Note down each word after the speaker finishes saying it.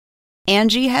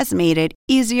Angie has made it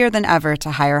easier than ever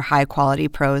to hire high-quality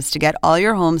pros to get all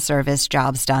your home service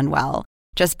jobs done well.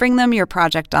 Just bring them your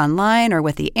project online or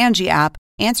with the Angie app,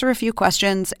 answer a few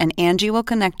questions, and Angie will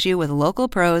connect you with local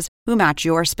pros who match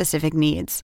your specific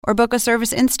needs. Or book a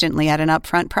service instantly at an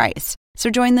upfront price. So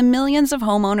join the millions of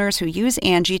homeowners who use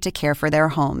Angie to care for their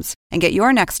homes and get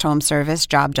your next home service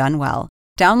job done well.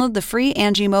 Download the free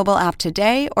Angie mobile app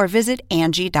today or visit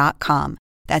Angie.com.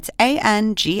 That's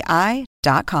ANGI.com.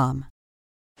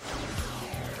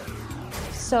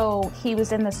 So he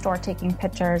was in the store taking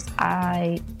pictures.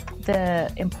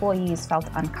 The employees felt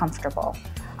uncomfortable,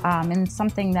 and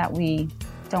something that we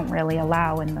don't really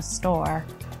allow in the store.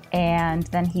 And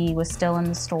then he was still in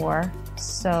the store,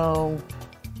 so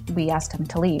we asked him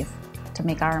to leave to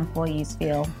make our employees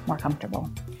feel more comfortable.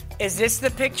 Is this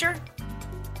the picture?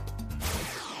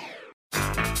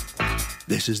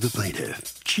 This is the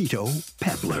plaintiff, Cheeto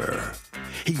Pepler.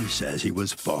 He says he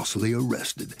was falsely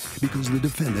arrested because the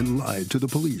defendant lied to the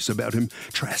police about him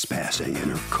trespassing in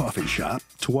her coffee shop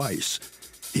twice.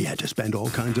 He had to spend all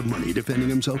kinds of money defending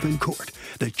himself in court.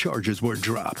 The charges were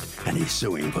dropped, and he's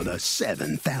suing for the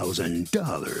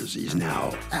 $7,000 he's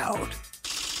now out.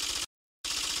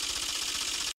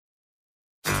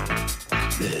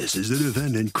 This is the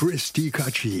defendant, Christy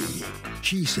Kachi.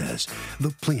 She says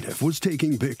the plaintiff was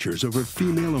taking pictures of her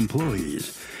female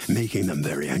employees, making them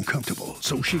very uncomfortable,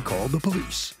 so she called the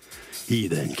police. He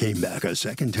then came back a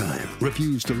second time,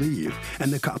 refused to leave,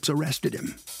 and the cops arrested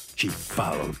him. She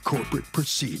followed corporate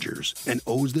procedures and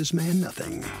owes this man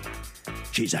nothing.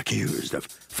 She's accused of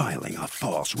filing a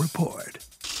false report.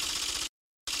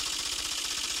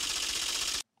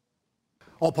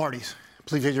 All parties,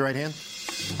 please raise your right hand.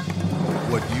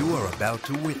 What you are about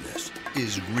to witness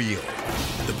is real.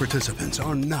 The participants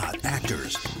are not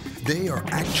actors. They are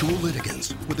actual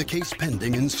litigants with a case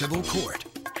pending in civil court.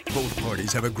 Both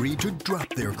parties have agreed to drop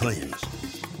their claims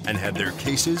and have their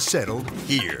cases settled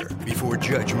here before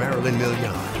Judge Marilyn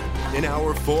Milian in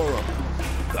our forum,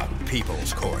 the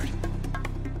People's Court.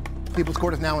 People's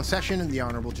Court is now in session, and the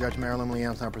Honorable Judge Marilyn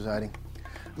Milian is now presiding.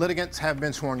 Litigants have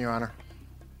been sworn, Your Honor.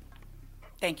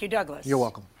 Thank you, Douglas. You're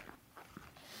welcome.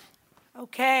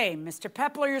 Okay, Mr.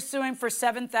 Pepler, you're suing for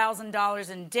 $7,000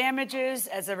 in damages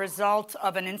as a result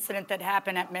of an incident that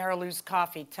happened at Marilou's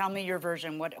Coffee. Tell me your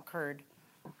version. What occurred?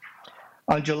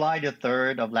 On July the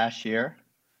 3rd of last year,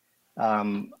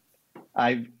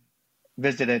 I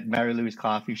visited Marilou's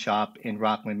Coffee Shop in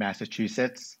Rockland,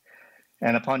 Massachusetts.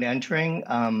 And upon entering,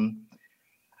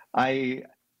 I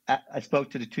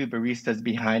spoke to the two baristas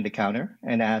behind the counter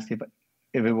and asked if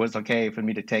it was okay for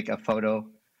me to take a photo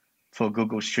for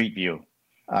Google Street View.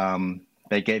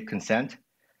 They gave consent.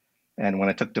 And when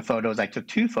I took the photos, I took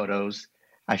two photos.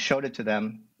 I showed it to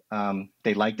them.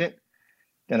 They liked it.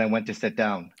 Then I went to sit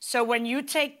down. So when you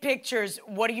take pictures,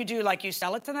 what do? Like you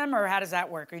sell it to them, or how does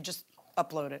that work? Or you just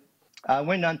upload it?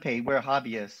 We're non-paid. We're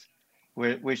hobbyists.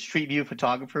 We're Street View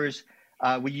photographers.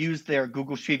 We use their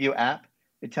Google Street View app.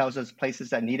 It tells us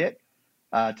places that need it.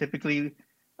 Typically,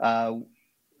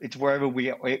 it's wherever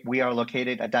we are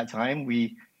located at that time.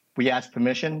 We ask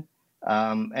permission.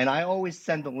 And I always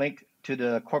send the link to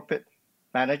the corporate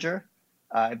manager.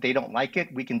 If they don't like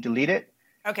it, we can delete it.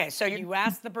 Okay, so you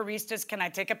ask the baristas, can I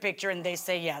take a picture? And they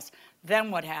say yes.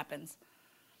 Then what happens?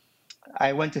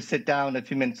 I went to sit down. A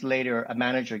few minutes later, a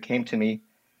manager came to me,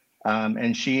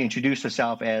 and she introduced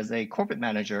herself as a corporate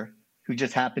manager who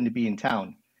just happened to be in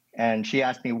town. And she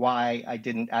asked me why I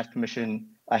didn't ask permission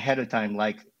ahead of time,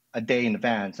 like a day in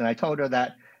advance. And I told her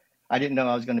that I didn't know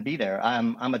I was going to be there.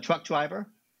 I'm a truck driver.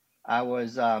 I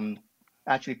was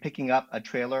actually picking up a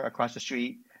trailer across the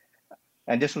street,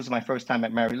 and this was my first time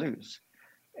at Marilou's.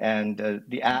 And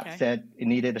the app said it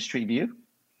needed a street view,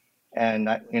 and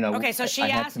Okay, so she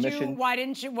asked you,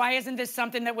 why isn't this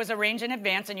something that was arranged in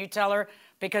advance? And you tell her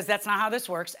because that's not how this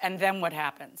works. And then what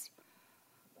happens?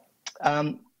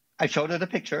 I showed her the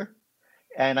picture,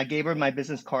 and I gave her my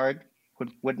business card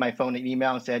with my phone and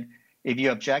email, and said, if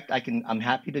you object, I'm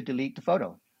happy to delete the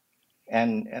photo.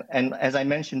 And as I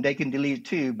mentioned, they can delete it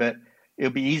too, but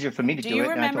it'll be easier for me to do it. Do you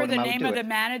remember the name of the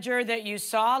manager that you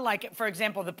saw? Like, for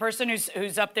example, the person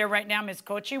who's up there right now, Ms.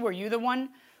 Kochi, were you the one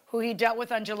who he dealt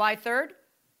with on July 3rd?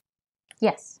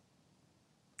 Yes.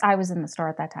 I was in the store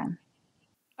at that time.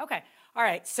 Okay. All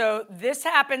right. So this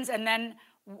happens, and then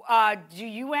do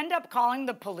you end up calling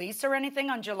the police or anything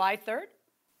on July 3rd?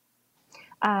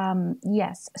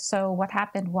 Yes. So what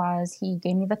happened was he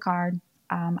gave me the card.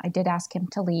 I did ask him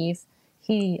to leave.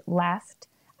 He left.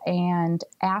 And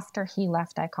after he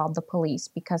left, I called the police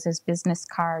because his business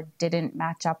card didn't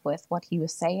match up with what he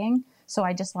was saying. So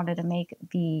I just wanted to make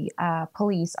the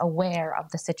police aware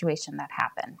of the situation that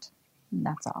happened.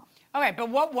 That's all. Okay, but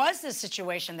what was the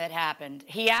situation that happened?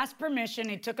 He asked permission,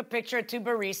 he took a picture of 2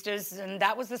 baristas, and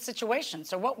that was the situation.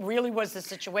 So what really was the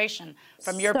situation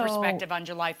from your perspective on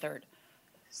July 3rd?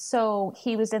 So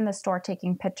he was in the store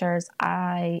taking pictures.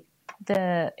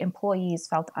 The employees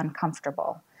felt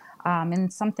uncomfortable,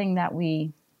 and something that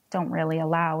we don't really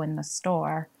allow in the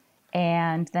store.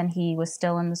 And then he was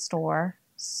still in the store,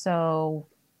 so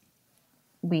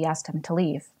we asked him to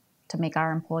leave to make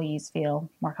our employees feel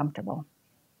more comfortable.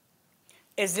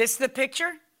 Is this the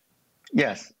picture?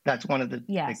 Yes, that's one of the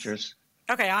Yes. pictures.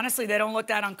 Okay, honestly, they don't look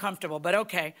that uncomfortable, but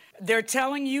okay. They're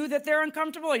telling you that they're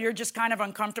uncomfortable, or you're just kind of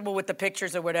uncomfortable with the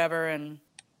pictures or whatever? And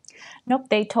Nope,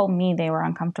 they told me they were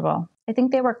uncomfortable. I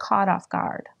think they were caught off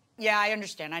guard. yeah, I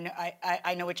understand.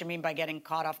 I know what you mean by getting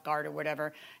caught off guard or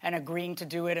whatever, and agreeing to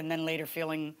do it, and then later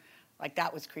feeling like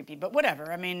that was creepy. But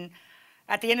whatever. I mean,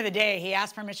 at the end of the day, he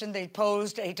asked permission, they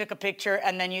posed, he took a picture,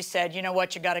 and then you said, you know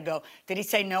what, you got to go. Did he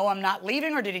say, no, I'm not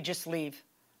leaving, or did he just leave?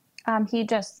 He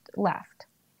just left.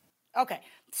 Okay,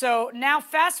 so now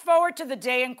fast forward to the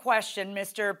day in question,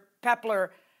 Mr. Pepler.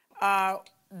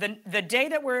 The day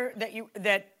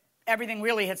that everything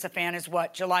really hits the fan is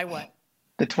what? July what?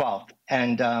 The 12th.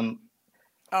 And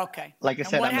Okay. like I And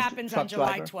said, what I'm a happens truck on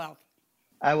July driver. 12th?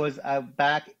 I was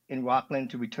back in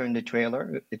Rockland to return the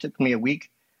trailer. It took me a week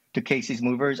to Casey's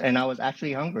Movers, and I was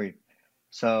actually hungry.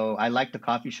 So I liked the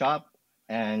coffee shop,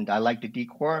 and I liked the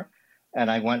decor,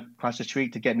 and I went across the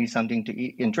street to get me something to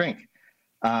eat and drink.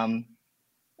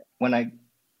 When I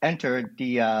entered,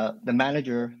 the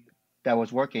manager that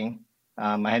was working,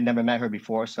 I had never met her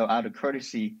before, so out of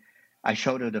courtesy, I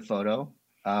showed her the photo.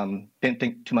 Didn't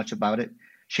think too much about it.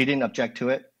 She didn't object to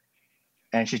it,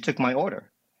 and she took my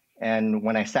order. And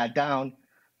when I sat down,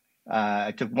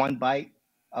 I took one bite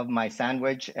of my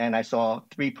sandwich, and I saw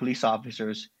 3 police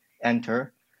officers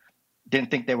enter.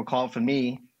 Didn't think they were called for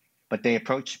me, but they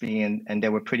approached me, and they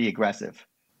were pretty aggressive.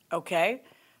 Okay.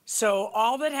 So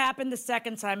all that happened the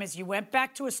second time is you went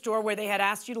back to a store where they had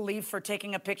asked you to leave for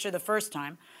taking a picture the first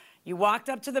time. You walked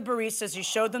up to the baristas, you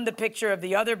showed them the picture of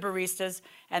the other baristas,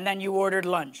 and then you ordered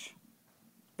lunch.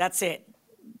 That's it.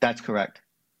 That's correct.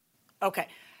 Okay.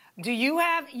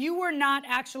 You were not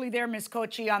actually there, Ms.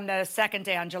 Kochi, on the second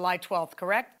day, on July 12th,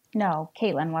 correct? No,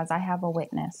 Caitlin was. I have a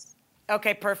witness.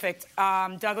 Okay, perfect.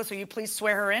 Douglas, will you please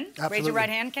swear her in? Raise Absolutely. your right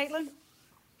hand, Caitlin.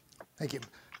 Thank you.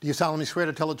 Do you solemnly swear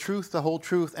to tell the truth, the whole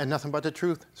truth, and nothing but the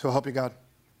truth? So help you God.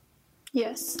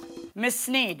 Yes. Ms.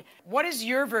 Sneed, what is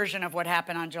your version of what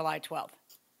happened on July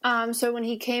 12th? So when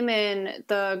he came in,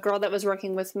 the girl that was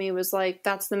working with me was like,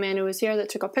 that's the man who was here that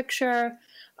took a picture.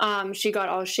 She got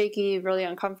all shaky, really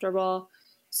uncomfortable.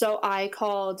 So I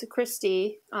called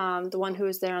Christy, the one who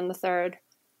was there on the 3rd,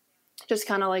 just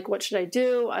kind of like, what should I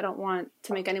do? I don't want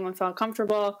to make anyone feel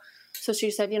uncomfortable. So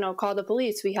she said, call the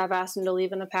police. We have asked him to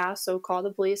leave in the past, so call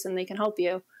the police and they can help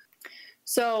you.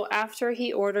 So after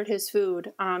he ordered his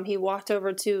food, he walked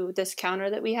over to this counter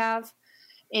that we have,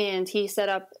 and he set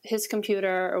up his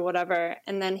computer or whatever,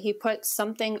 and then he put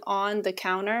something on the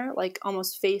counter, like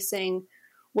almost facing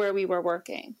where we were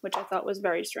working, which I thought was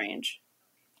very strange.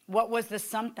 What was the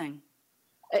something?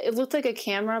 It looked like a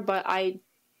camera, but I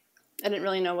didn't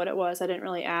really know what it was. I didn't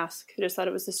really ask. I just thought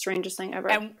it was the strangest thing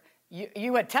ever. And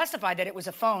you had testified that it was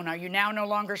a phone. Are you now no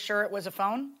longer sure it was a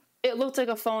phone? It looked like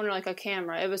a phone or like a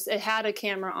camera. It had a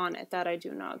camera on it, that I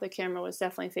do know. The camera was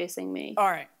definitely facing me. All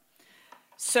right.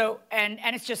 So, and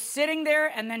it's just sitting there,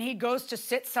 and then he goes to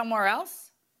sit somewhere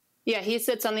else? Yeah, he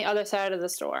sits on the other side of the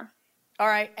store. All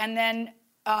right, and then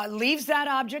leaves that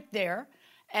object there,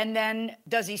 and then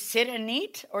does he sit and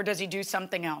eat, or does he do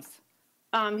something else?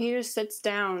 He just sits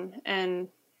down, and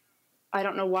I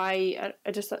don't know why.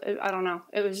 I don't know.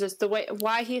 It was just the way,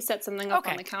 why he set something up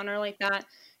on the counter like that,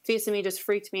 facing me, just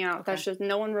freaked me out. Okay. That's just,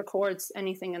 no one records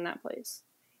anything in that place.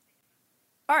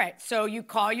 All right, so you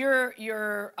call your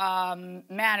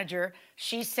manager.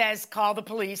 She says, call the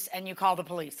police, and you call the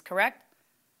police, correct?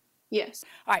 Yes.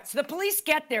 All right, so the police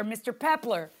get there. Mr.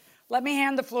 Pepler, let me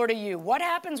hand the floor to you. What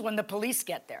happens when the police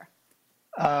get there?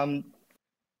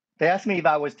 They asked me if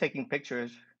I was taking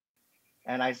pictures,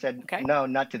 and I said, no,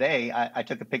 not today. I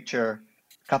took a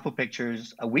couple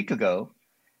pictures a week ago,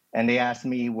 and they asked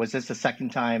me, was this the second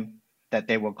time that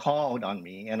they were called on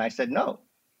me? And I said, no.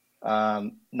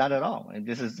 Not at all. And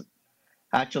this is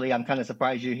actually, I'm kind of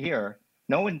surprised you're here.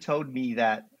 No one told me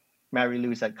that Mary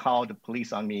Louise had called the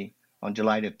police on me on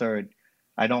July the 3rd.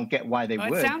 I don't get why they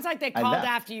would. It sounds like they called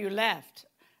after you left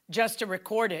just to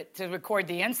record it, to record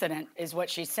the incident is what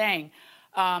she's saying.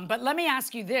 But let me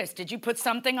ask you this. Did you put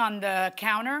something on the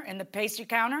counter, in the pastry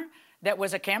counter, that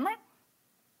was a camera?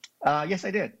 Yes,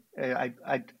 I did.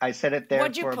 I set it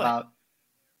there for about,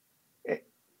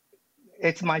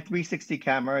 It's my 360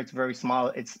 camera. It's very small.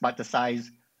 It's about the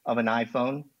size of an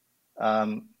iPhone.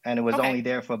 And it was only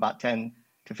there for about 10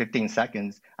 to 15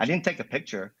 seconds. I didn't take a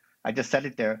picture. I just set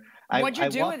it there. What'd you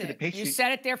do with it? You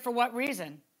set it there for what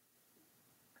reason?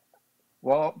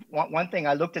 Well, one thing,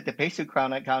 I looked at the pastry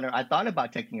counter. I thought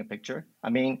about taking a picture. I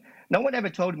mean, no one ever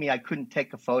told me I couldn't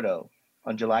take a photo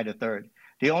on July the 3rd.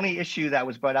 The only issue that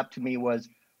was brought up to me was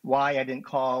why I didn't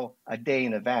call a day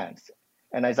in advance.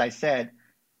 And as I said,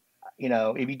 you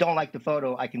know, if you don't like the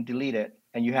photo, I can delete it,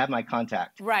 and you have my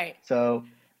contact. Right. So,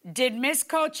 did Miss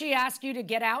Kochi ask you to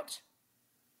get out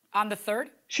on the 3rd?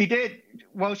 She did.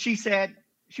 Well, she said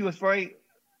she was very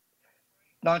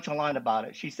nonchalant about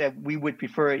it. She said, we would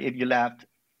prefer it if you left.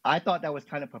 I thought that was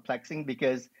kind of perplexing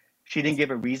because she didn't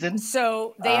give a reason.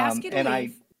 So they ask you to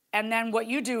leave, and then what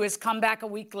you do is come back a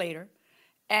week later,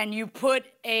 and you put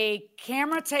a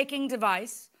camera-taking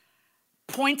device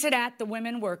pointed at the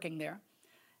women working there,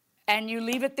 and you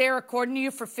leave it there, according to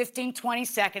you, for 15, 20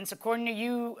 seconds. According to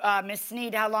you, Ms.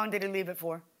 Sneed, how long did he leave it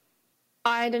for?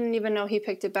 I didn't even know he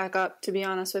picked it back up, to be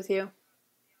honest with you.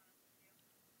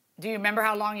 Do you remember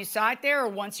how long you saw it there, or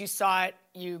once you saw it,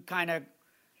 you kind of...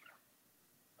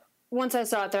 Once I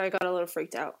saw it there, I got a little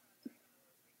freaked out.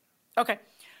 Okay.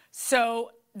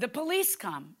 So the police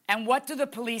come, and what do the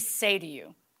police say to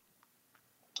you?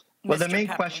 Well, Mr. the main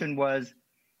Pepper? question was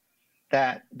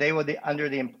that they were under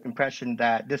the impression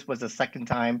that this was the second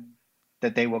time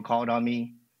that they were called on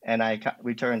me, and I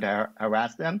returned to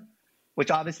harass them, which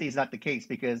obviously is not the case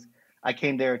because I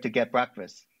came there to get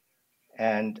breakfast.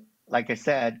 And like I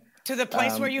said... To the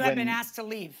place where you had been asked to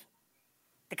leave.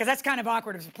 Because that's kind of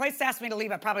awkward. If the place asked me to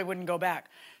leave, I probably wouldn't go back.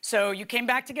 So you came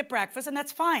back to get breakfast, and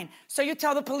that's fine. So you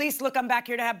tell the police, look, I'm back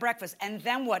here to have breakfast. And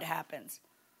then what happens?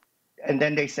 And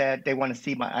then they said they want to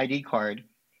see my ID card.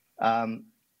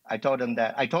 I told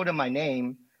them my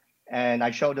name, and I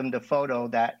showed them the photo,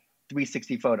 that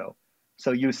 360 photo.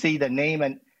 So you see the name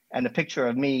and the picture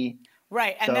of me.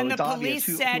 Right, and so then the police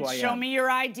said, show me your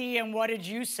ID, and what did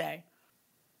you say?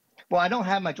 Well, I don't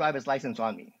have my driver's license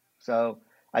on me, so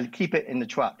I keep it in the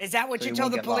truck. Is that what you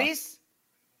told the police?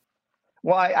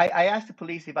 Well, I asked the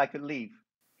police if I could leave,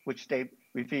 which they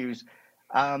refused.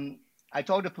 I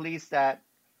told the police that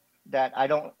I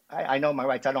know my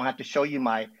rights. I don't have to show you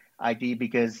my ID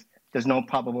because there's no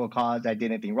probable cause I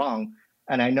did anything wrong.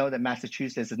 And I know that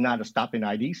Massachusetts is not a stop and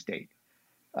ID state.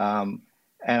 And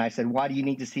I said, why do you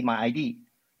need to see my ID?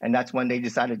 And that's when they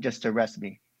decided just to arrest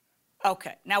me.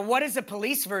 Okay. Now, what is the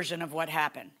police version of what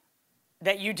happened?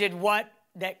 That you did what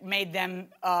that made them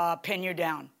pin you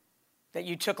down? That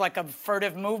you took like a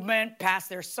furtive movement past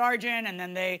their sergeant and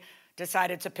then they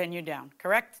decided to pin you down,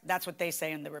 correct? That's what they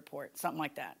say in the report, something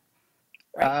like that.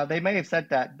 Right? They may have said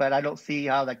that, but I don't see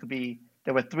how that could be.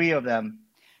 There were 3 of them.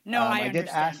 No, I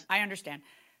understand. I understand.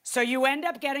 So you end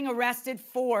up getting arrested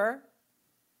for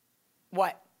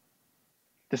what?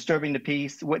 Disturbing the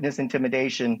peace, witness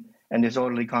intimidation, and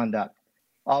disorderly conduct.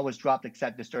 All was dropped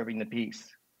except disturbing the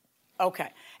peace. Okay.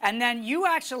 And then you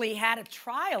actually had a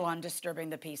trial on disturbing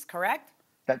the peace, correct?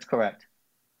 That's correct.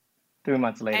 3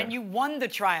 months later. And you won the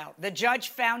trial. The judge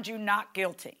found you not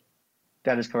guilty.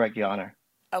 That is correct, Your Honor.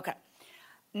 Okay.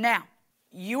 Now,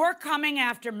 you are coming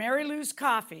after Mary Lou's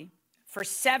Coffee for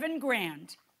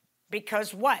 $7,000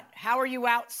 because what? How are you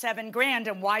out $7,000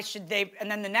 and why should they? And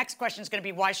then the next question is going to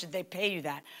be, why should they pay you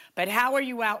that? But how are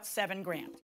you out $7,000?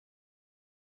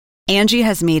 Angie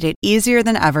has made it easier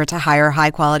than ever to hire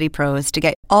high-quality pros to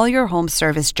get all your home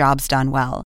service jobs done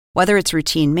well. Whether it's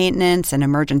routine maintenance, an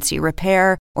emergency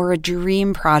repair, or a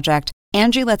dream project,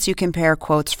 Angie lets you compare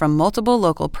quotes from multiple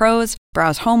local pros,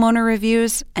 browse homeowner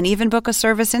reviews, and even book a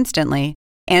service instantly.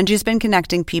 Angie's been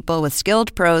connecting people with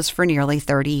skilled pros for nearly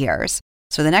 30 years.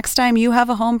 So the next time you have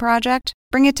a home project,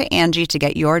 bring it to Angie to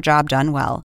get your job done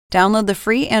well. Download the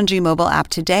free Angie mobile app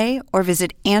today or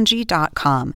visit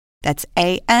Angie.com. That's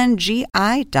ANGI.com.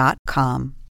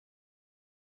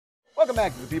 Welcome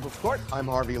back to the People's Court. I'm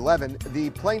Harvey Levin. The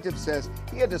plaintiff says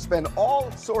he had to spend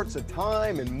all sorts of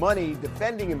time and money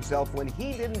defending himself when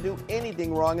he didn't do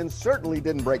anything wrong and certainly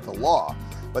didn't break the law.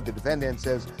 But the defendant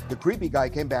says the creepy guy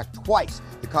came back twice.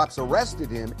 The cops arrested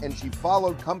him and she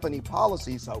followed company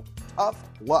policy, so tough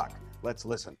luck. Let's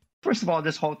listen. First of all,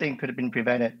 this whole thing could have been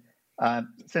prevented.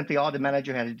 Simply all the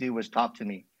manager had to do was talk to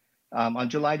me. On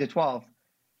July the 12th,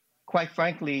 quite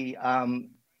frankly,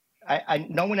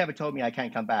 no one ever told me I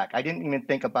can't come back. I didn't even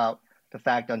think about the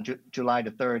fact on July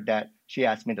the 3rd that she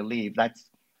asked me to leave. That's,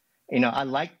 I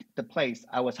liked the place.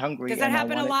 I was hungry. Does that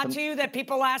happen a lot to you, that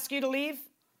people ask you to leave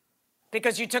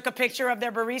because you took a picture of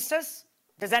their baristas?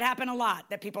 Does that happen a lot,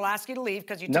 that people ask you to leave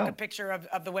because you took a picture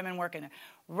of the women working there?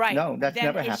 Right. No, that's then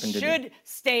never happened to me. It should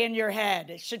stay in your head.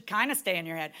 It should kind of stay in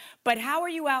your head. But how are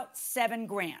you out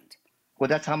 $7,000? Well,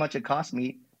 that's how much it cost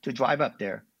me to drive up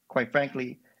there. Quite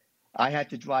frankly, I had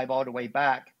to drive all the way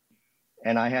back,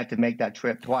 and I had to make that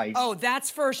trip twice. Oh, that's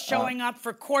for showing up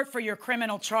for court for your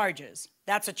criminal charges.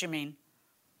 That's what you mean?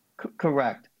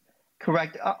 Correct.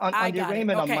 On the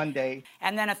arraignment on Monday.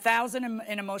 And then $1,000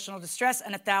 in emotional distress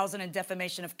and $1,000 in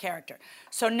defamation of character.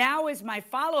 So now is my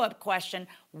follow-up question,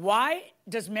 why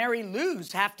does Mary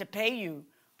Lou's have to pay you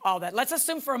all that? Let's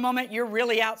assume for a moment you're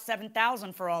really out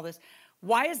 $7,000 for all this.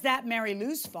 Why is that Mary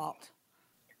Lou's fault?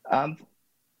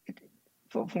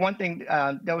 For one thing,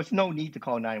 there was no need to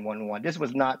call 911.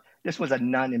 This was a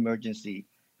non-emergency.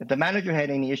 If the manager had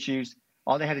any issues,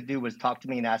 all they had to do was talk to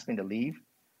me and ask me to leave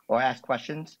or ask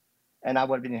questions, and I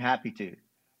would have been happy to.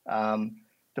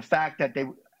 The fact that they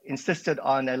insisted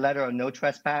on a letter of no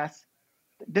trespass,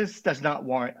 this does not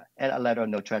warrant a letter of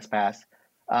no trespass.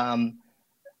 But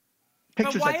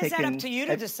why is that up to you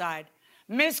to decide?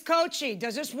 Ms. Kochi,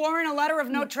 does this warrant a letter of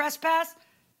no trespass?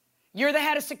 You're the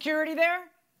head of security there?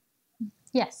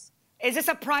 Yes. Is this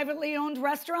a privately owned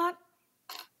restaurant?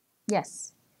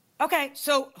 Yes. Okay,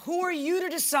 so who are you to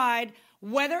decide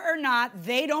whether or not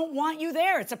they don't want you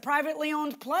there? It's a privately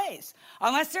owned place.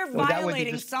 Unless they're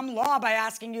violating some law by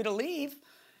asking you to leave.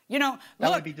 You know, that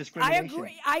would be discrimination. I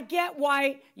agree. I get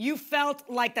why you felt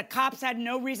like the cops had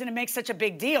no reason to make such a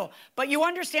big deal. But you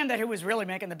understand that who was really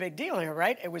making the big deal here,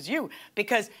 right? It was you.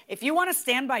 Because if you want to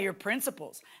stand by your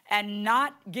principles and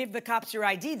not give the cops your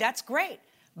ID, that's great.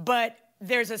 But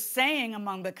there's a saying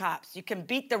among the cops, you can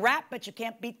beat the rap, but you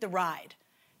can't beat the ride.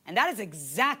 And that is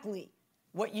exactly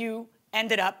what you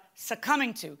ended up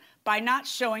succumbing to by not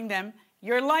showing them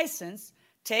your license,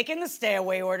 taking the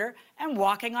stay-away order, and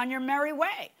walking on your merry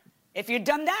way. If you'd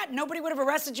done that, nobody would have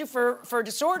arrested you for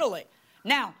disorderly.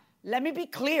 Now, let me be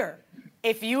clear.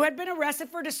 If you had been arrested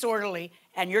for disorderly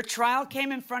and your trial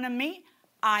came in front of me,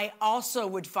 I also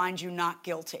would find you not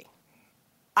guilty.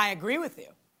 I agree with you.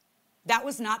 That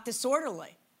was not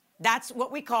disorderly. That's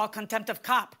what we call contempt of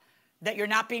cop, that you're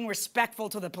not being respectful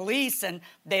to the police and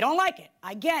they don't like it.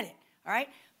 I get it, all right?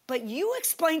 But you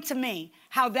explain to me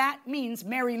how that means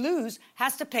Mary Lou's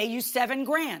has to pay you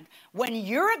 $7,000 when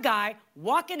you're a guy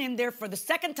walking in there for the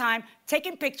second time,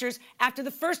 taking pictures. After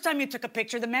the first time you took a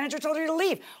picture, the manager told you to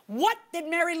leave. What did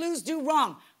Mary Lou's do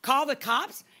wrong? Call the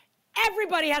cops?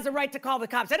 Everybody has a right to call the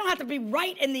cops. They don't have to be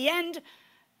right in the end.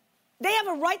 They have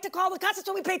a right to call the cops. That's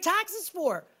what we pay taxes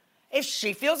for. If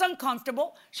she feels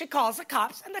uncomfortable, she calls the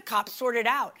cops, and the cops sort it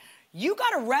out. You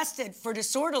got arrested for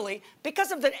disorderly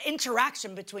because of the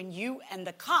interaction between you and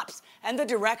the cops and the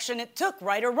direction it took,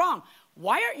 right or wrong.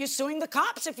 Why aren't you suing the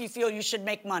cops if you feel you should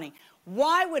make money?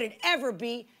 Why would it ever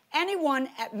be anyone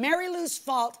at Mary Lou's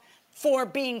fault for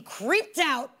being creeped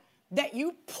out that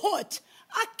you put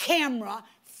a camera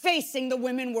facing the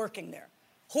women working there?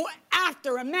 Who,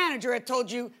 after a manager had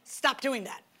told you, stop doing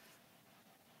that.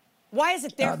 Why is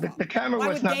it their fault? The camera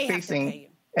was not facing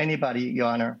anybody, Your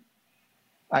Honor.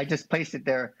 I just placed it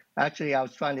there. Actually, I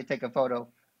was trying to take a photo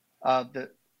of the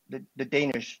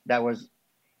Danish that was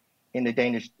in the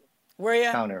Danish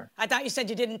counter. I thought you said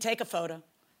you didn't take a photo.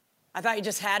 I thought you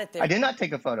just had it there. I did not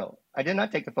take a photo.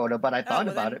 But I thought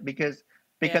about it because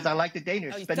I like the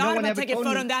Danish. You but thought no one about ever taking a told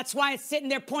photo, me. and that's why it's sitting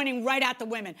there pointing right at the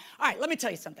women. All right, let me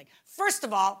tell you something. First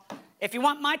of all, if you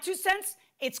want my 2 cents,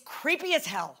 it's creepy as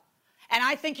hell. And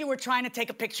I think you were trying to take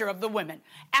a picture of the women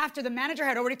after the manager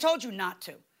had already told you not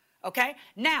to. Okay?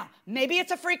 Now, maybe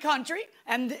it's a free country,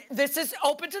 and this is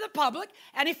open to the public,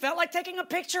 and he felt like taking a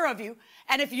picture of you.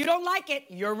 And if you don't like it,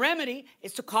 your remedy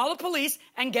is to call the police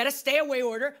and get a stay-away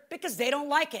order because they don't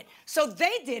like it. So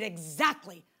they did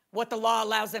exactly what the law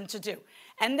allows them to do.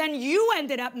 And then you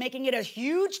ended up making it a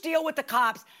huge deal with the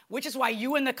cops, which is why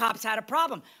you and the cops had a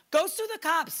problem. Go sue the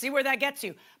cops, see where that gets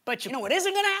you. But you know what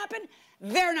isn't going to happen?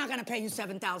 They're not going to pay you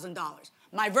 $7,000.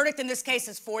 My verdict in this case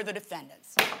is for the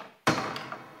defendants.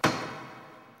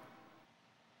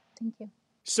 Thank you.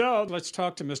 So let's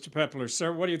talk to Mr. Pepler.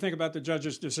 Sir, what do you think about the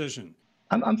judge's decision?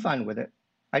 I'm fine with it.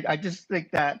 I just think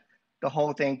that the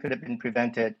whole thing could have been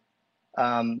prevented.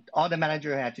 All the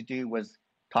manager had to do was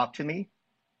talk to me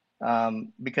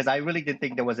because I really didn't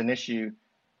think there was an issue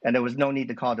and there was no need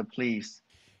to call the police.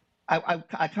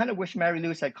 I kind of wish Mary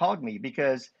Lou's had called me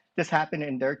because this happened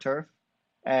in their turf.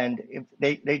 And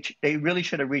if they really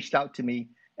should have reached out to me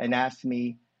and asked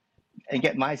me and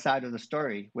get my side of the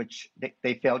story, which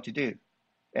they failed to do.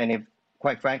 And if,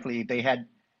 quite frankly, they had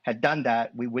done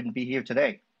that, we wouldn't be here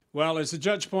today. Well, as the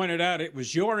judge pointed out, it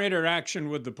was your interaction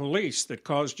with the police that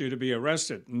caused you to be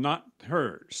arrested, not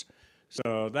hers.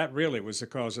 So that really was the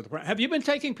cause of the problem. Have you been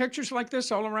taking pictures like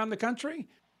this all around the country?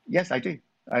 Yes, I do.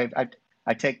 I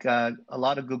take a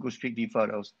lot of Google Street View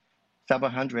photos,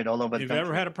 several hundred all over the country. You've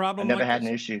ever had a problem I never like had this?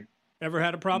 an issue. Ever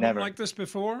had a problem Never. like this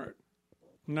before?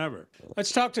 Never.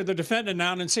 Let's talk to the defendant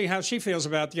now and see how she feels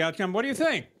about the outcome. What do you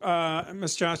think,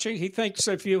 Ms. Joshi? He thinks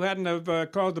if you hadn't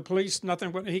have called the police,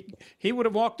 nothing would. He would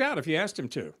have walked out if you asked him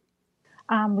to.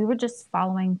 We were just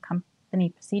following company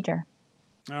procedure.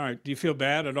 All right. Do you feel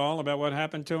bad at all about what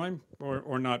happened to him,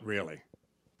 or not really?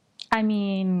 I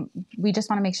mean, we just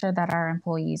want to make sure that our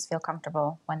employees feel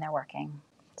comfortable when they're working.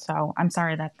 So I'm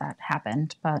sorry that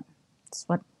happened, but it's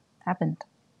what happened.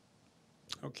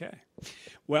 Okay.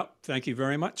 Well, thank you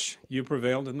very much. You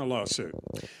prevailed in the lawsuit.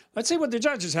 Let's see what the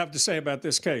judges have to say about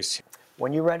this case.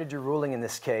 When you rendered your ruling in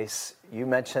this case, you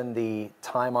mentioned the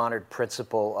time-honored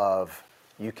principle of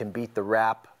you can beat the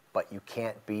rap, but you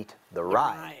can't beat the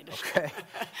ride. Okay,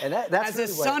 and that's as a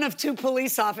son of two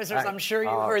police officers, I'm sure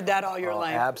you've heard that all your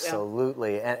life.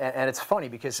 Absolutely, yeah. And it's funny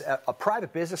because a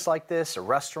private business like this, a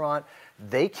restaurant,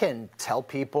 they can tell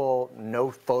people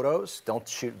no photos, don't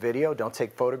shoot video, don't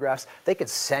take photographs. They could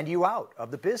send you out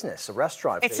of the business, a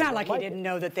restaurant. It's not like he didn't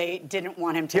know that they didn't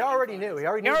want him to. He already knew. He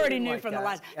already knew from the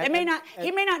last. He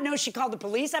may not know she called the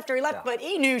police after he left, but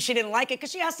he knew she didn't like it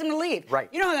because she asked him to leave. Right.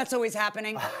 You know how that's always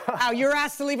happening. How you're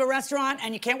asked to leave a restaurant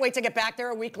and you can't wait to get back there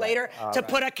a week later to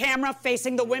put a camera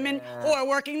facing the women who are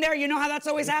working there. You know how that's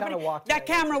always happening. That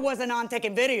camera wasn't on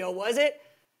taking video, was it?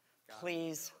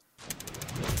 Please.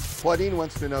 Claudine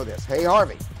wants to know this. Hey,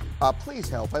 Harvey, please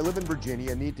help. I live in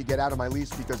Virginia and need to get out of my lease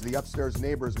because the upstairs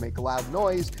neighbors make loud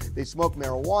noise. They smoke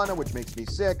marijuana, which makes me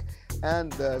sick,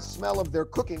 and the smell of their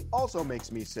cooking also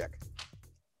makes me sick.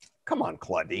 Come on,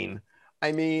 Claudine.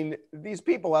 I mean, these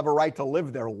people have a right to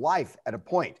live their life at a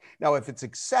point. Now, if it's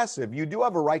excessive, you do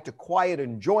have a right to quiet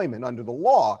enjoyment under the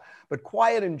law, but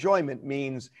quiet enjoyment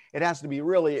means it has to be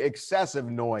really excessive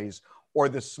noise, or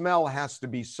the smell has to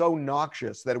be so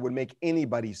noxious that it would make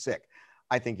anybody sick.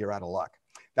 I think you're out of luck.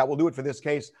 That will do it for this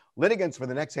case. Litigants for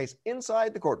the next case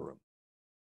inside the courtroom.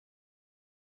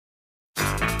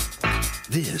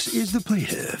 This is the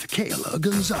plaintiff, Kayla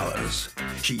Gonzalez.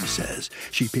 She says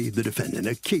she paid the defendant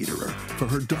a caterer for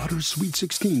her daughter's Sweet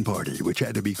 16 party, which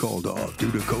had to be called off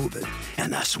due to COVID,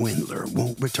 and the swindler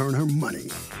won't return her money.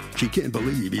 She can't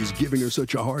believe he's giving her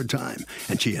such a hard time,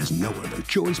 and she has no other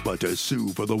choice but to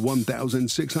sue for the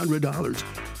 $1,600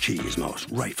 she's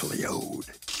most rightfully owed.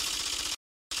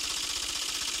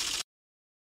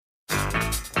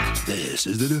 This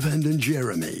is the defendant,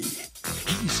 Jeremy.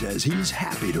 He says he's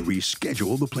happy to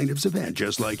reschedule the plaintiff's event,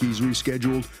 just like he's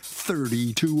rescheduled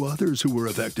 32 others who were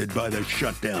affected by the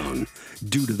shutdown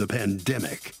due to the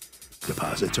pandemic.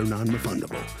 Deposits are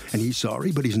non-refundable, and he's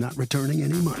sorry, but he's not returning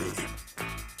any money.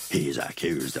 He's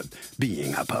accused of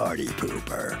being a party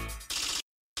pooper.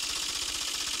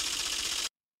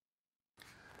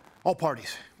 All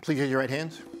parties, please raise your right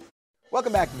hands.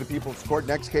 Welcome back to the People's Court.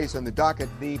 Next case on the docket.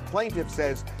 The plaintiff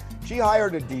says she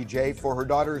hired a DJ for her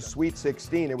daughter's Sweet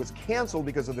 16. It was canceled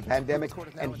because of the pandemic,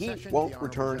 and he won't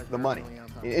return the money.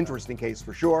 An interesting case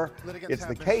for sure. It's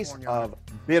the case of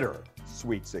bitter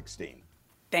Sweet 16.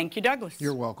 Thank you, Douglas.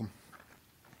 You're welcome.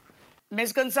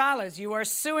 Ms. Gonzalez, you are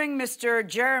suing Mr.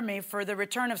 Jeremy for the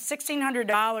return of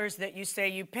 $1,600 that you say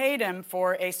you paid him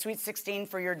for a Sweet 16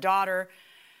 for your daughter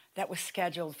that was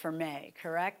scheduled for May,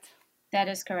 correct? That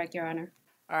is correct, Your Honor.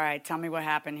 All right, tell me what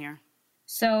happened here.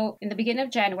 So in the beginning of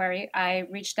January, I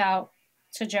reached out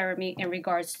to Jeremy in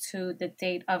regards to the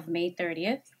date of May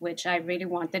 30th, which I really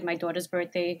wanted. My daughter's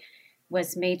birthday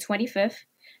was May 25th.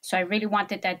 So I really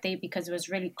wanted that date because it was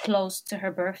really close to her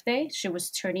birthday. She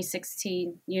was turning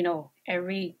 16. You know,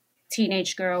 every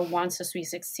teenage girl wants a Sweet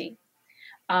 16.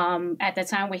 At the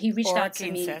time when he reached out to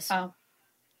me,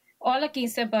 Hola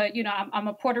 15, but you know, I'm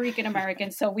a Puerto Rican American,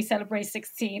 so we celebrate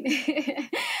 16.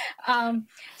 I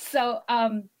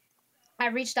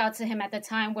reached out to him at the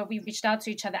time where we reached out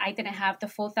to each other. I didn't have the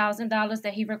full $1,000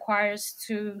 that he requires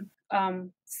to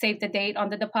save the date on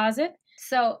the deposit.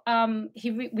 So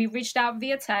we reached out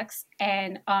via text,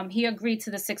 and he agreed to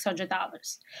the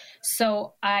 $600.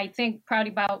 So I think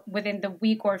probably about within the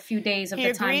week or a few days of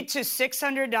the time. He agreed to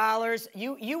 $600.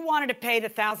 You wanted to pay the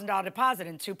 $1,000 deposit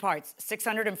in two parts,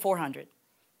 $600 and $400.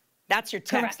 That's your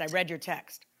text. Correct. I read your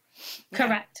text.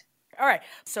 Correct. All right.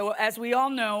 So as we all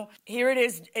know, here it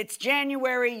is. It's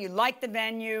January. You like the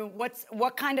venue.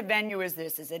 What kind of venue is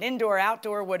this? Is it indoor,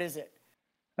 outdoor? What is it?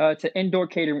 It's an indoor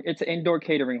catering. It's an indoor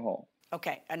catering hall.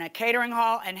 Okay, and a catering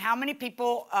hall. And how many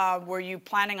people were you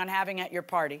planning on having at your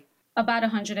party? About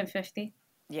 150.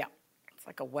 Yeah, it's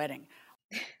like a wedding.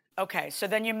 Okay, so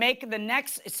then you make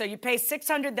so you pay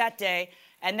 $600 that day,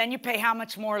 and then you pay how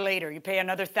much more later? You pay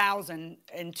another $1,000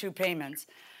 in 2 payments,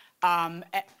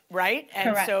 right? And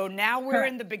Correct. so now we're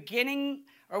Correct. in the beginning,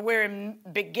 or we're in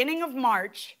beginning of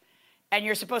March, and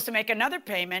you're supposed to make another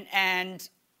payment, and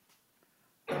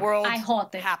the world I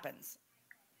halted. happens.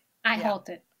 I Yeah.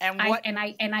 halted. And I what?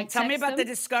 Tell me about the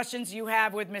discussions you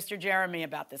have with Mr. Jeremy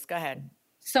about this. Go ahead.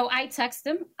 So I text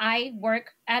him. I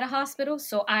work at a hospital,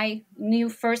 so I knew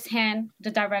firsthand the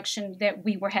direction that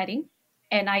we were heading,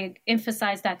 and I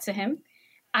emphasized that to him.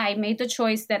 I made the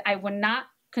choice that I would not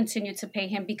continue to pay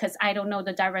him because I don't know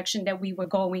the direction that we were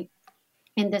going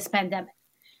in this pandemic.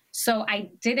 So I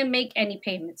didn't make any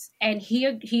payments, and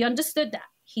he understood that.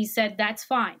 He said, that's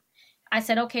fine. I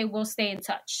said, okay, we'll stay in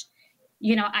touch.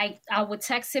 You know, I would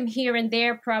text him here and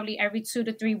there, probably every 2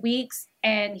 to 3 weeks,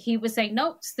 and he would say,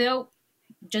 nope, still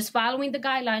just following the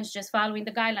guidelines,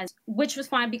 which was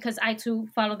fine because I too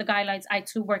follow the guidelines. I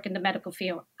too work in the medical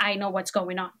field. I know what's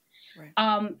going on.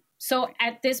 Right. So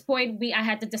at this point, I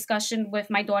had the discussion with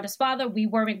my daughter's father. We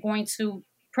weren't going to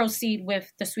proceed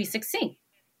with the Sweet 16.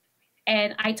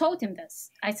 And I told him this.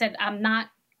 I said, I'm not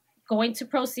going to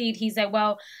proceed. He said,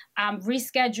 well, I'm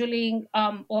rescheduling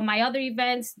all my other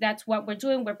events. That's what we're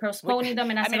doing. We're postponing them.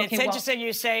 And I said, it's okay, interesting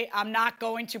you say, I'm not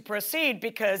going to proceed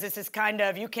because this is kind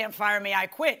of, you can't fire me, I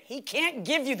quit. He can't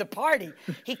give you the party.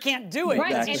 He can't do it.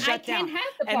 Right, and I can't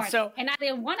have the party. And I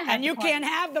didn't want to have and the you party. can't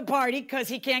have the party because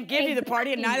he can't give you the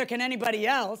party, and neither can anybody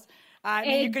else. I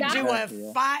mean, you could do a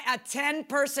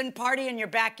 10-person party in your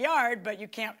backyard, but you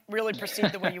can't really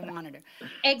proceed the way you wanted to.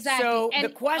 Exactly. So and, the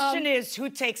question is,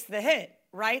 who takes the hit,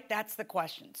 right? That's the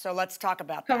question. So let's talk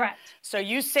about that. Correct. So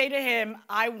you say to him,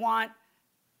 I want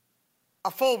a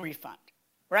full refund,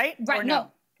 right? Right. Or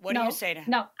no? What do you say to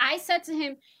him? No, I said to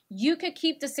him, you could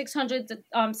keep the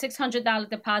 $600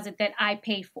 deposit that I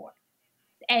paid for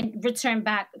and return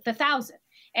back the $1,000.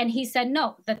 And he said,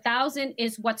 no, the $1,000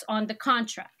 is what's on the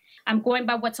contract. I'm going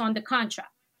by what's on the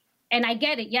contract. And I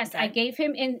get it. Yes, okay. I gave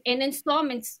him in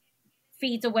installments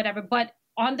fees or whatever. But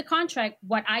on the contract,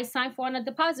 what I signed for on a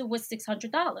deposit was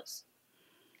 $600.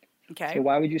 Okay. So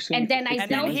why would you sue? And then I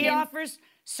told him. Offers.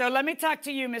 So let me talk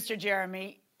to you, Mr.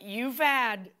 Jeremy. You've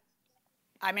had,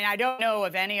 I mean, I don't know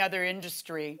of any other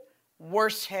industry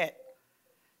worse hit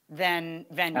than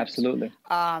venues. Absolutely.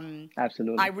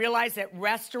 Absolutely. I realize that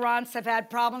restaurants have had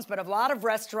problems, but a lot of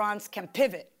restaurants can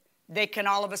pivot. They can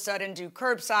all of a sudden do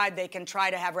curbside. They can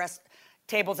try to have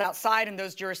tables outside in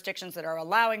those jurisdictions that are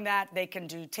allowing that. They can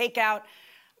do takeout.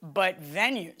 But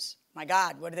venues, my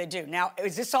God, what do they do? Now,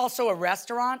 is this also a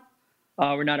restaurant?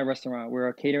 We're not a restaurant. We're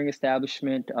a catering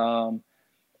establishment.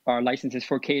 Our license is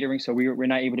for catering, so we're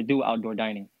not able to do outdoor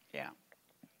dining. Yeah.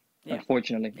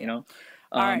 Unfortunately, you know.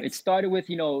 Right. It started with,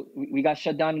 you know, we got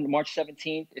shut down on March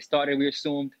 17th. It started, we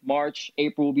assumed March,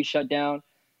 April will be shut down.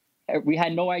 We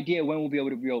had no idea when we'll be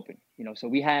able to reopen, you know, so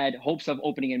we had hopes of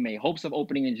opening in May, hopes of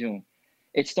opening in June.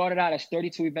 It started out as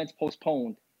 32 events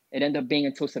postponed. It ended up being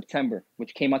until September,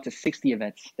 which came out to 60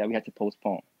 events that we had to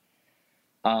postpone.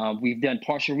 We've done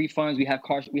partial refunds. We have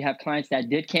clients that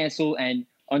did cancel and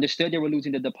understood they were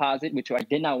losing the deposit, which I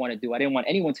did not want to do. I didn't want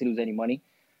anyone to lose any money.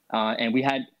 And we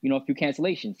had, you know, a few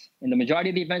cancellations. In the majority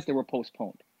of the events, they were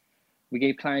postponed. We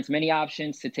gave clients many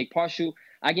options to take partial.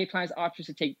 I gave clients options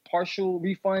to take partial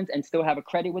refunds and still have a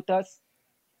credit with us.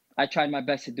 I tried my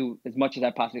best to do as much as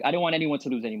I possibly. I didn't want anyone to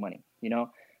lose any money, you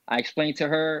know. I explained to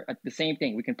her the same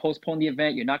thing. We can postpone the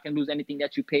event. You're not going to lose anything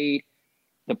that you paid.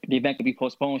 The event could be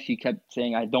postponed. She kept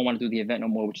saying, I don't want to do the event no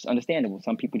more, which is understandable.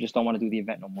 Some people just don't want to do the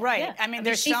event no more. Right. Yeah. I mean,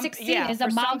 there's some, is for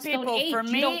a some people, age. for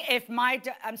me, if my,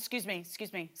 excuse me,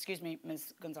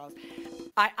 Ms. Gonzalez.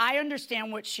 I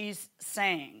understand what she's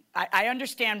saying. I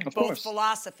understand both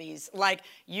philosophies. Like,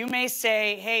 you may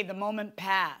say, hey, the moment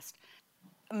passed.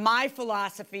 My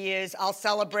philosophy is I'll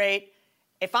celebrate.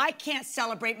 If I can't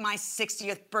celebrate my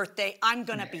 60th birthday, I'm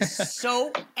going to be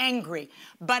so angry.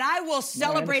 But I will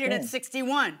celebrate it at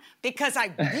 61 because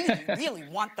I really, really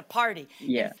want the party.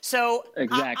 Yeah. So,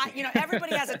 exactly. you know,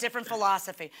 everybody has a different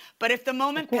philosophy. But if the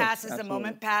moment passes, the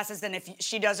moment passes. And if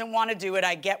she doesn't want to do it,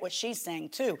 I get what she's saying,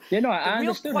 too. Yeah, no, I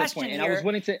understood her point, and I was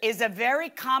willing to. Is a very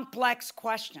complex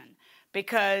question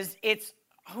because it's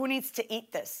who needs to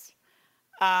eat this?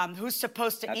 Who's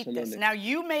supposed to eat this? Now,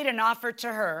 you made an offer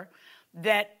to her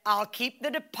that I'll keep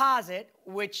the deposit,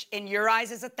 which in your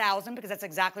eyes is $1,000 because that's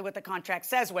exactly what the contract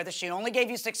says. Whether she only gave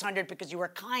you $600 because you were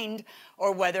kind,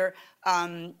 or whether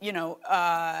the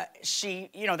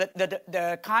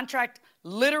contract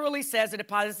literally says the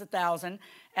deposit is $1,000,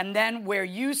 And then where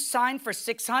you signed for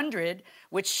 $600,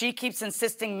 which she keeps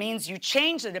insisting means you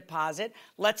change the deposit,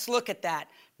 let's look at that.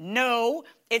 No,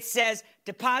 it says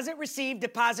deposit received,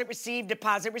 deposit received,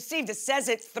 deposit received. It says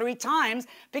it 3 times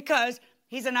because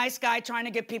he's a nice guy trying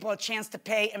to give people a chance to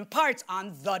pay in parts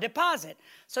on the deposit.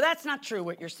 So that's not true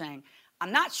what you're saying.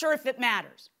 I'm not sure if it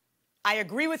matters. I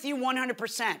agree with you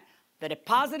 100%. The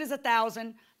deposit is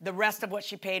 $1,000. The rest of what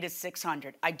she paid is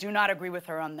 $600. I do not agree with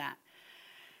her on that.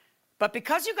 But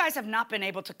because you guys have not been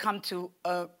able to come to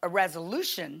a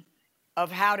resolution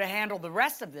of how to handle the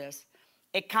rest of this,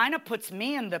 it kind of puts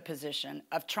me in the position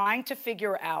of trying to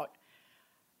figure out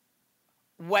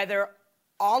whether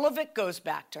all of it goes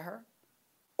back to her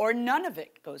or none of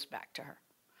it goes back to her.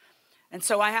 And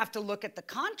so I have to look at the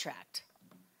contract.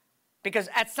 Because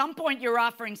at some point you're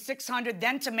offering $600,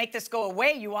 then to make this go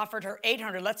away, you offered her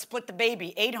 $800. Let's split the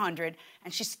baby, $800,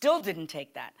 and she still didn't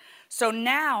take that. So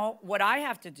now what I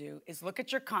have to do is look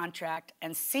at your contract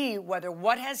and see whether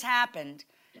what has happened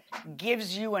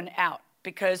gives you an out.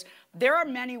 Because there are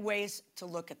many ways to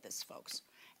look at this, folks.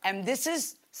 And this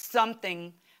is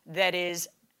something that is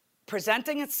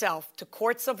presenting itself to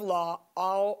courts of law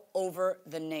all over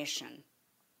the nation.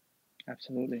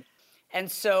 Absolutely.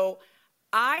 And so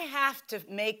I have to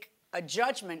make a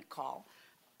judgment call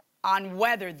on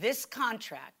whether this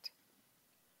contract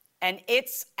and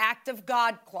its act of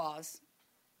God clause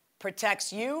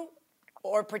protects you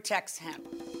or protects him.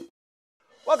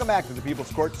 Welcome back to the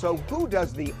People's Court. So who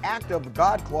does the act of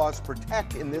God clause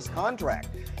protect in this contract?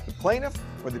 The plaintiff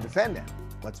or the defendant?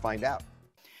 Let's find out.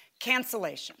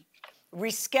 Cancellation.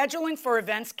 Rescheduling for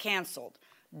events canceled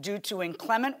due to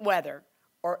inclement weather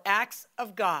or acts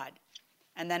of God.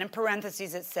 And then in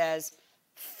parentheses it says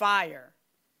fire,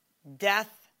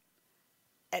 death,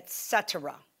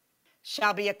 etc.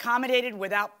 shall be accommodated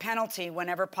without penalty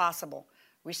whenever possible.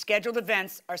 Rescheduled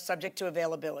events are subject to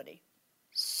availability.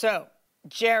 So,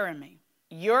 Jeremy,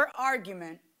 your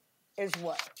argument is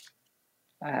what?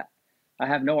 I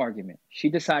have no argument. She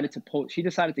decided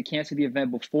to cancel the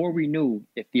event before we knew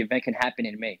if the event can happen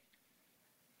in May.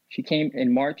 She came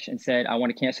in March and said, "I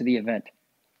want to cancel the event."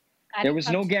 There was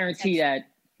no guarantee that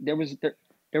there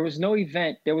was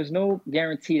no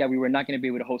guarantee that we were not going to be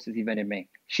able to host this event in May.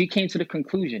 She came to the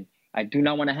conclusion, I do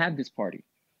not want to have this party.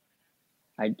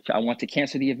 I want to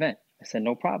cancel the event. I said,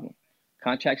 no problem.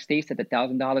 Contract states that the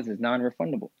 $1,000 is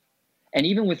non-refundable. And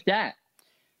even with that,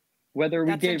 whether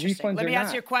we did refunds or not. Let me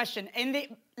ask you a question.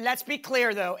 Let's be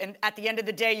clear, though. At the end of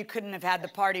the day, you couldn't have had the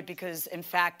party because, in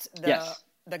fact,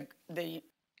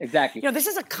 Exactly. You know, this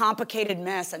is a complicated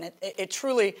mess, and it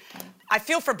truly, I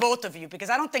feel for both of you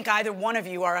because I don't think either one of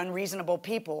you are unreasonable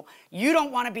people. You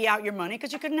don't want to be out your money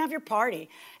because you couldn't have your party,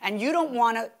 and you don't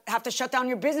want to have to shut down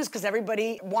your business because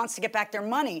everybody wants to get back their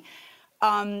money.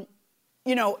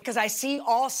 You know, because I see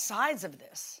all sides of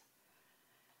this,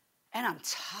 and I'm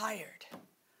tired.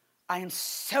 I am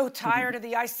so tired of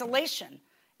the isolation.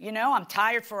 You know, I'm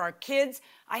tired for our kids.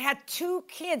 I had 2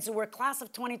 kids who were class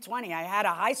of 2020. I had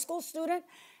a high school student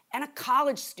and a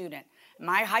college student.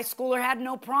 My high schooler had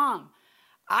no prom.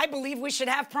 I believe we should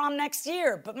have prom next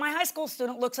year, but my high school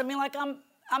student looks at me like I'm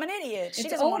an idiot. She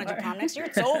doesn't want to do prom next year.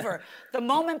 It's over. The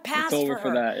moment passed for her. It's over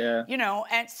for that, yeah. You know,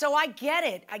 and so I get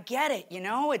it. You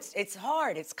know, it's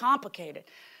hard. It's complicated.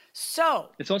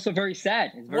 So it's also very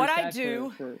sad. It's very sad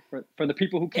for the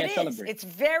people who can't celebrate. It's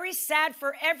very sad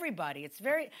for everybody. It's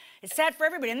sad for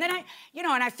everybody. And then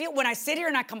I feel when I sit here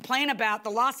and I complain about the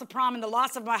loss of prom and the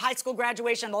loss of my high school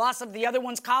graduation, the loss of the other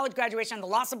one's college graduation, and the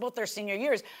loss of both their senior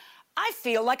years, I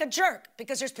feel like a jerk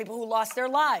because there's people who lost their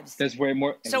lives. There's way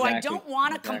more. So I don't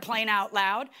want to complain out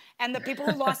loud. And the people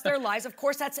who lost their lives, of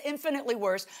course, that's infinitely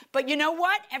worse. But you know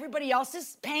what? Everybody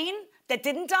else's pain that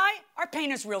didn't die, our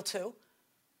pain is real too.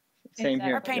 Same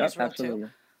here. Our pain is real too.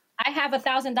 I have a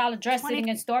 $1,000 dress sitting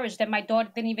in storage that my daughter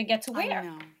didn't even get to wear. I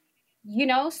know. You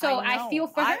know, so I feel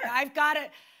for her. I've got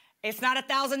it. It's not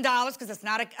 $1,000 because it's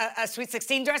not a Sweet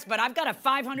 16 dress, but I've got a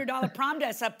 $500 prom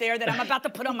dress up there that I'm about to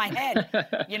put on my head.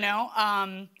 You know,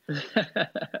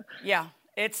 yeah,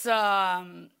 it's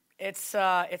hard,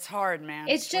 man.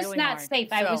 It's just really not hard. safe.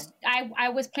 I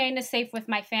was playing it safe with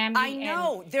my family. I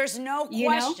know. There's no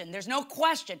question. There's no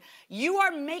question. You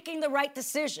are making the right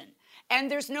decision,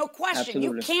 and there's no question.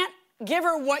 Absolutely. You can't give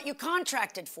her what you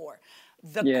contracted for.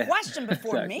 The question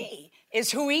before me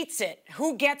is who eats it,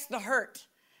 who gets the hurt,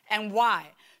 and why.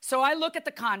 So I look at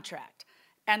the contract,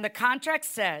 and the contract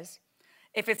says,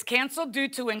 if it's canceled due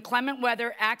to inclement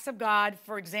weather, acts of God,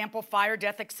 for example, fire,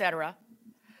 death, etc.,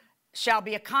 shall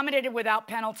be accommodated without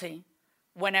penalty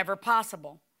whenever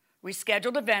possible.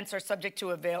 Rescheduled events are subject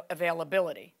to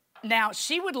availability. Now,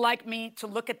 she would like me to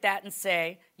look at that and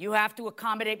say, you have to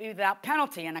accommodate me without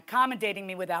penalty. And accommodating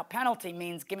me without penalty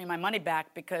means give me my money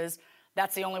back, because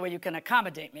that's the only way you can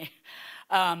accommodate me.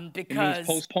 Because it means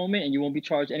postponement, and you won't be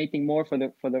charged anything more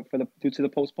due to the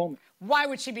postponement. Why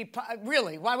would she be,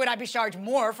 really? Why would I be charged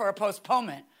more for a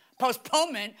postponement?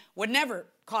 Postponement would never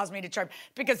cause me to charge,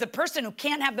 because the person who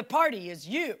can't have the party is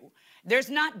you. There's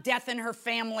not death in her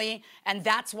family, and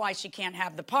that's why she can't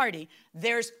have the party.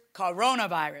 There's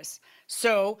coronavirus.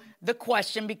 So the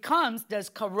question becomes, does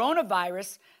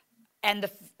coronavirus and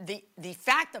the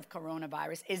fact of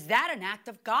coronavirus, is that an act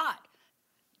of God?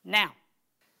 Now,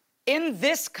 in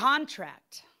this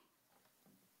contract,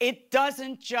 it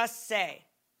doesn't just say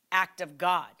act of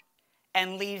God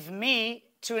and leave me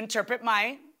to interpret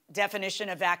my definition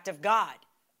of act of God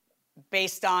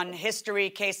based on history,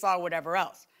 case law, whatever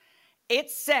else. It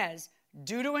says,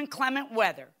 due to inclement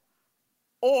weather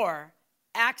or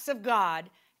acts of God,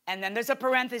 and then there's a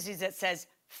parenthesis that says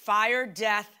fire,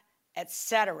 death,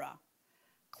 etc.,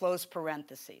 close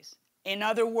parentheses. In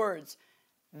other words,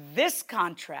 this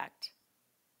contract,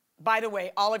 by the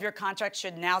way, all of your contracts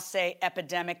should now say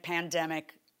epidemic,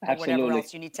 pandemic, or whatever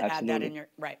else you need to add that in your,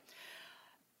 right.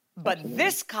 But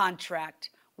this contract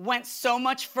went so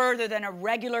much further than a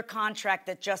regular contract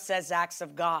that just says acts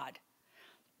of God.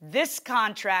 This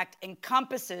contract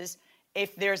encompasses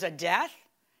if there's a death,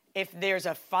 if there's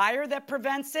a fire that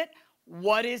prevents it,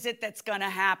 what is it that's going to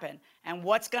happen? And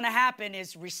what's going to happen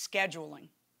is rescheduling.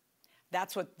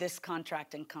 That's what this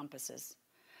contract encompasses.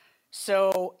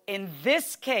 So in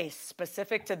this case,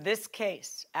 specific to this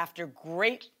case, after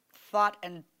great thought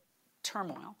and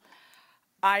turmoil,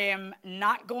 I am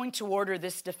not going to order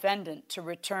this defendant to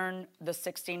return the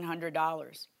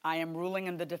 $1,600. I am ruling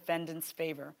in the defendant's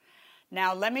favor.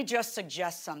 Now, let me just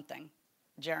suggest something,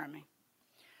 Jeremy.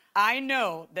 I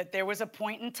know that there was a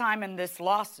point in time in this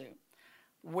lawsuit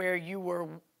where you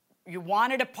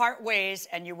wanted to part ways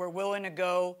and you were willing to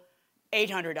go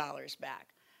 $800 back.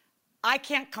 I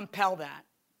can't compel that.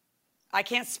 I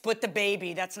can't split the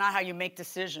baby. That's not how you make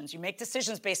decisions. You make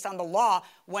decisions based on the law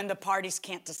when the parties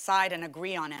can't decide and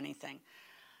agree on anything.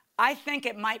 I think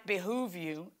it might behoove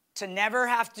you to never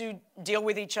have to deal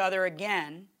with each other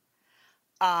again,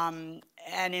 and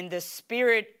in the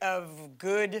spirit of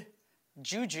good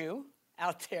juju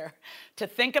out there, to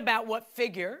think about what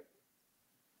figure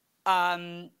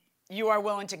you are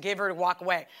willing to give her to walk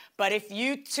away. But if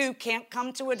you two can't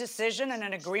come to a decision and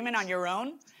an agreement on your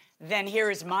own, then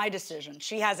here is my decision.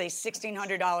 She has a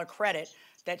 $1,600 credit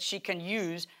that she can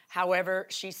use however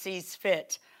she sees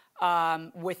fit.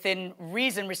 Within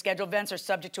reason, rescheduled events are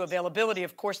subject to availability.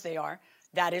 Of course they are.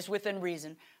 That is within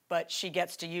reason, but she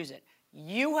gets to use it.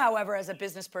 You, however, as a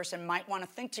business person, might want to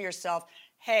think to yourself,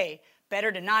 hey, better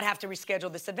to not have to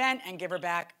reschedule this event and give her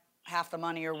back half the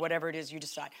money or whatever it is you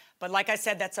decide. But like I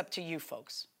said, that's up to you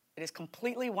folks. It is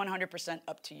completely 100%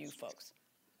 up to you folks.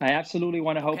 I absolutely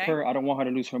want to help her. I don't want her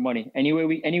to lose her money. Any way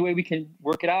we can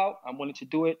work it out, I'm willing to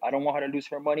do it. I don't want her to lose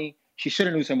her money. She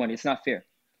shouldn't lose her money. It's not fair.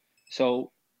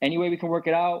 So any way we can work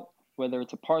it out, whether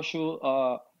it's a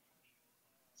partial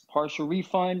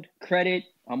refund, credit,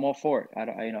 I'm all for it.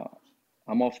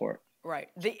 I'm all for it. Right.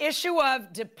 The issue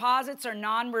of deposits are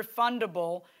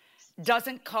non-refundable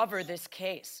doesn't cover this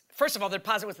case. First of all, the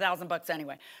deposit was $1,000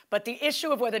 anyway. But the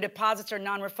issue of whether deposits are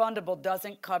non-refundable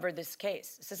doesn't cover this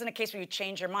case. This isn't a case where you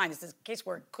change your mind. This is a case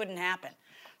where it couldn't happen.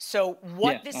 So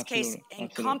what this case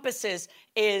encompasses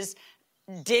is,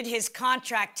 did his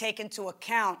contract take into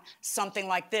account something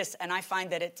like this? And I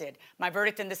find that it did. My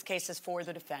verdict in this case is for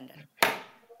the defendant.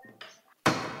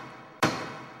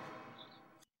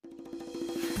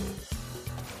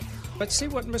 Let's see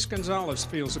what Ms. Gonzalez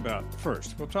feels about it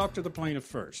first. We'll talk to the plaintiff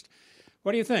first.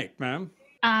 What do you think, ma'am?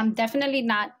 Definitely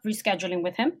not rescheduling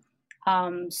with him.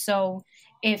 So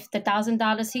if the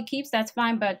 $1,000 he keeps, that's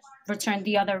fine, but return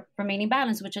the other remaining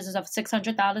balance, which is of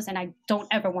 $600, and I don't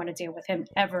ever want to deal with him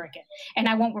ever again. And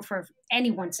I won't refer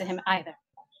anyone to him either.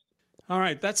 All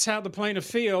right, that's how the plaintiff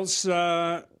feels.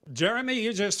 Jeremy,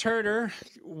 you just heard her.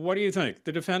 What do you think?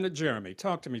 The defendant, Jeremy.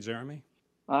 Talk to me, Jeremy.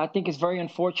 I think it's very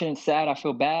unfortunate and sad. I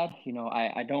feel bad.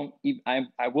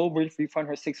 I will refund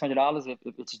her $600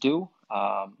 if it's due.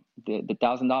 The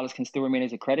 $1,000 can still remain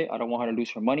as a credit. I don't want her to lose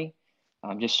her money.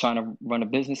 I'm just trying to run a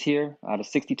business here. Out of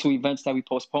 62 events that we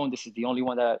postponed, this is the only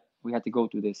one that we had to go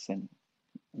through this, and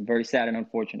very sad and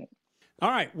unfortunate. All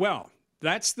right, well,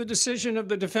 that's the decision of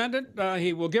the defendant.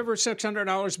 He will give her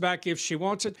 $600 back if she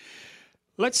wants it.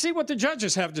 Let's see what the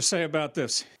judges have to say about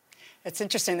this. It's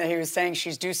interesting that he was saying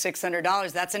she's due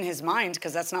 $600. That's in his mind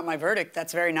because that's not my verdict.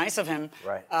 That's very nice of him.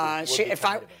 Right.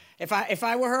 If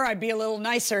I were her, I'd be a little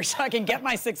nicer so I can get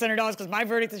my $600 because my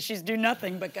verdict is she's due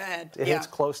nothing. But go ahead. It hits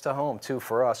close to home too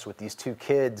for us with these two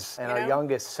kids, and our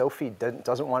youngest, Sophie,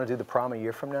 doesn't want to do the prom a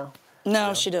year from now.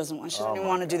 No, she doesn't want. She doesn't even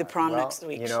want to do the prom next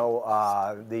week. You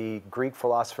know, the Greek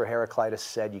philosopher Heraclitus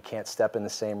said you can't step in the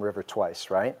same river twice,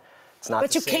 right? It's not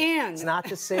but you can. It's not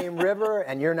the same river,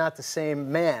 and you're not the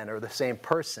same man or the same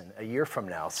person a year from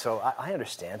now. So I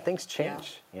understand. Things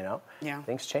change, you know? Yeah.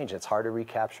 Things change. It's hard to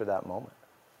recapture that moment.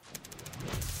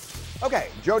 Okay,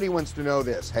 Jody wants to know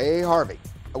this. Hey, Harvey,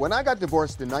 when I got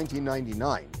divorced in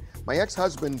 1999, my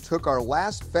ex-husband took our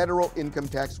last federal income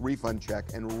tax refund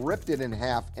check and ripped it in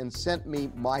half and sent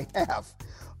me my half.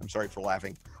 I'm sorry for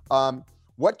laughing.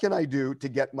 What can I do to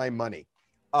get my money?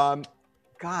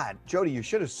 God, Jody, you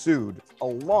should have sued a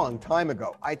long time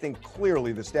ago. I think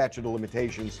clearly the statute of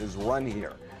limitations has run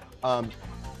here.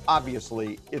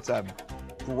 Obviously, it's a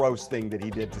gross thing that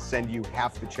he did to send you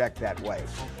half the check that way.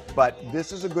 But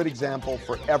this is a good example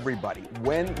for everybody.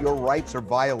 When your rights are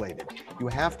violated, you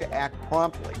have to act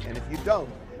promptly. And if you don't,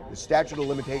 the statute of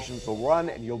limitations will run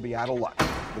and you'll be out of luck.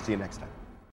 We'll see you next time.